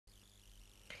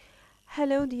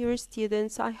Hello dear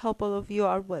students, I hope all of you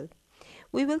are well.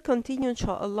 We will continue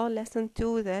inshallah lesson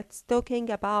 2 that's talking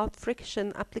about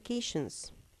friction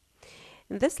applications.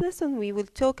 In this lesson we will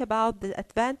talk about the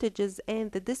advantages and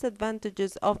the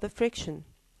disadvantages of the friction.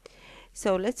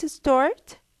 So let's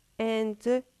start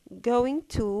and going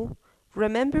to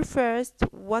remember first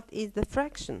what is the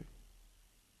friction.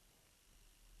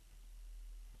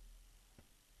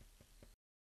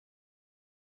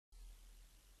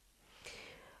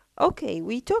 Okay,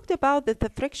 we talked about that the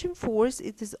friction force,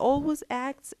 it is always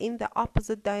acts in the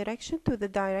opposite direction to the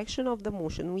direction of the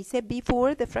motion. We said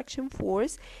before the friction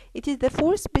force, it is the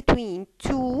force between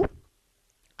two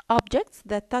objects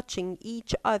that touching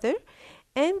each other,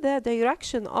 and the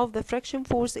direction of the friction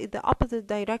force is the opposite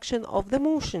direction of the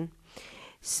motion.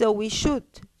 So we should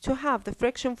to have the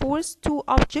friction force two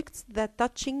objects that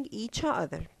touching each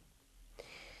other.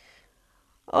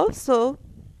 Also,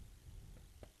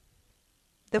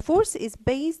 the force is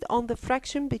based on the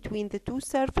friction between the two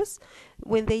surfaces.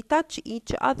 When they touch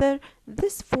each other,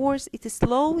 this force is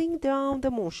slowing down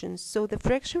the motion. So the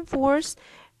friction force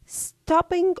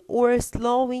stopping or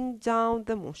slowing down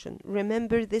the motion.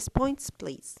 Remember these points,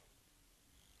 please.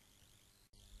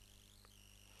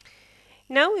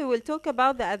 Now we will talk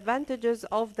about the advantages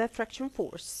of the friction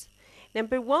force.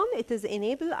 Number one, it is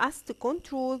enable us to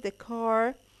control the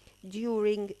car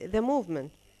during the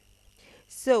movement.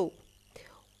 So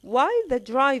while the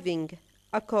driving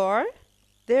a car,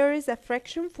 there is a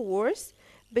friction force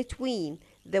between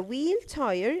the wheel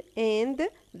tire and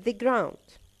the ground.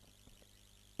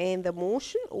 And the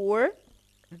motion or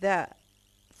the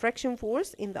friction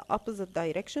force in the opposite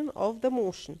direction of the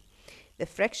motion. The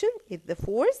friction is the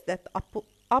force that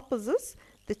opposes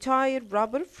the tire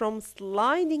rubber from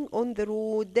sliding on the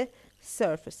road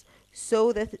surface.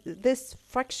 So that this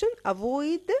friction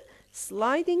avoid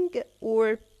sliding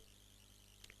or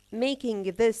making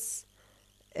this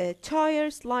tire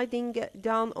sliding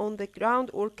down on the ground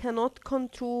or cannot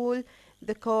control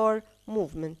the car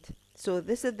movement. So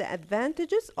this is the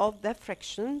advantages of the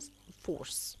friction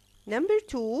force. Number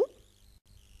two,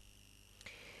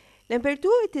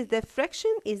 it is the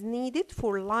friction is needed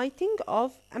for lighting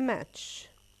of a match.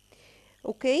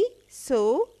 Okay,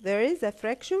 so there is a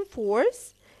friction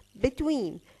force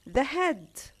between the head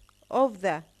of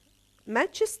the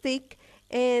matchstick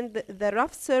and the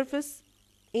rough surface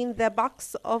in the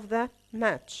box of the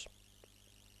match.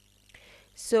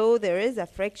 So there is a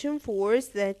friction force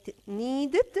that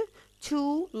needed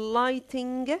to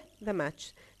lighting the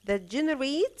match that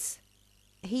generates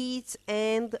heat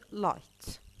and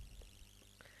light.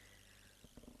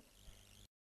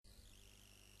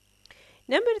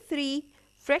 Number three,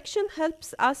 friction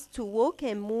helps us to walk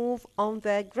and move on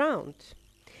the ground.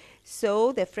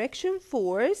 So the friction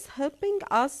force helping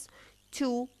us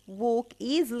to walk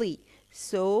easily.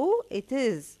 So it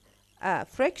is a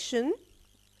friction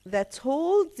that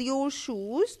holds your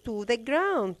shoes to the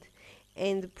ground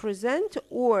and prevent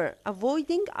or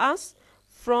avoiding us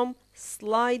from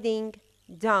sliding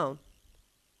down.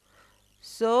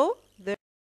 So there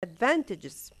are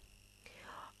advantages.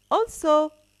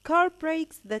 Also, car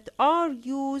brakes that are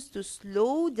used to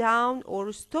slow down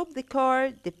or stop the car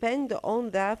depend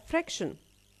on the friction.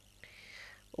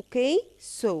 Okay,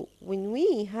 so when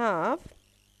we have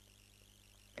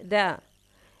the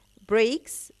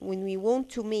brakes, when we want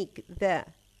to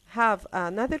have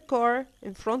another car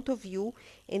in front of you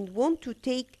and want to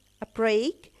take a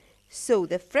brake, so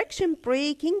the friction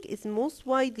braking is most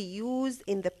widely used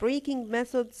in the braking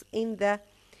methods in the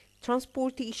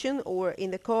transportation or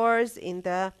in the cars, in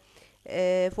the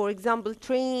for example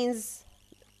trains.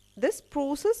 This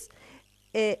process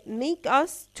make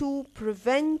us to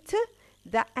prevent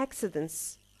the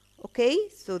accidents. Okay,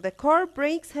 so the car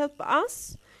brakes help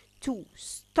us to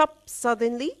stop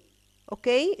suddenly.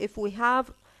 Okay, if we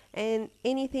have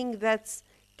anything that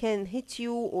can hit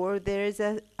you or there is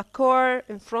a car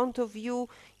in front of you,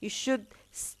 you should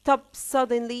stop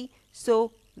suddenly.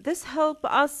 So this help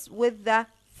us with the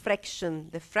friction.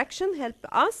 The friction help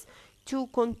us to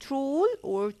control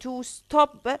or to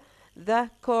stop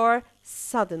the car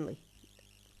suddenly.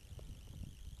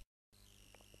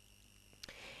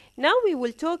 Now we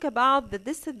will talk about the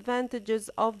disadvantages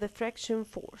of the friction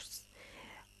force.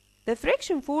 The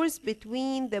friction force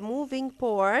between the moving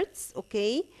parts,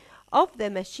 okay, of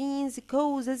the machines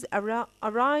causes a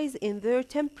rise in their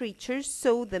temperatures,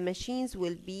 so the machines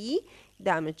will be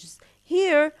damaged.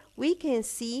 Here we can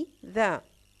see the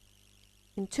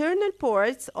internal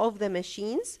parts of the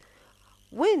machines.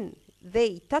 When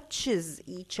they touches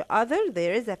each other,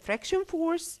 there is a friction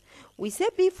force. We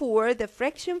said before the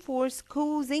friction force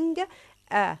causing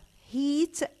a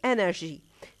heat energy.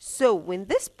 So when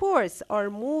these parts are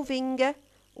moving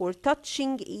or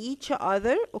touching each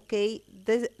other, okay,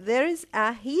 there is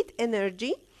a heat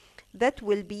energy that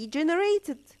will be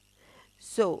generated.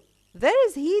 So there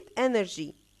is heat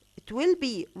energy. It will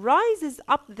be rises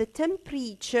up the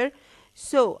temperature.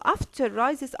 So after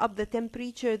rises up the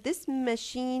temperature, this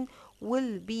machine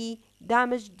will be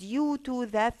damaged due to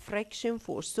the friction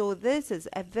force. So this is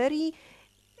a very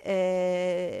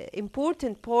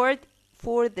important part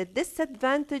for the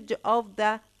disadvantage of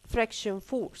the friction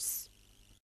force.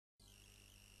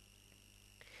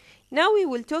 Now we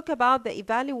will talk about the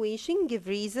evaluation, give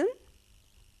reason.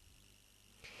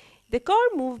 The car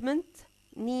movement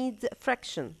needs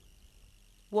friction.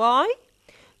 Why?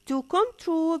 To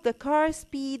control the car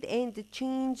speed and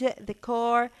change the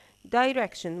car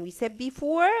direction. We said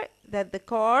before that the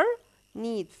car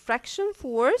needs friction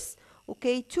force,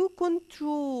 okay, to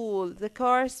control the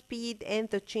car speed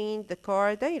and to change the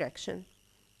car direction.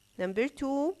 Number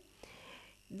 2,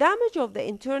 damage of the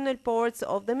internal parts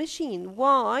of the machine.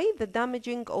 Why the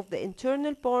damaging of the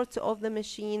internal parts of the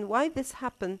machine? Why this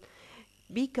happen?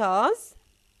 Because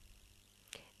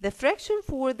the friction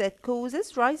force that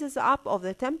causes rises up of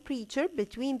the temperature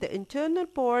between the internal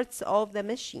parts of the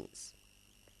machines.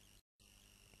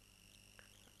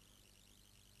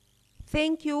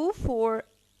 Thank you for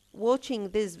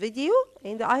watching this video,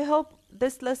 and I hope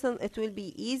this lesson it will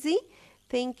be easy.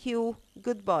 Thank you.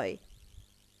 Goodbye.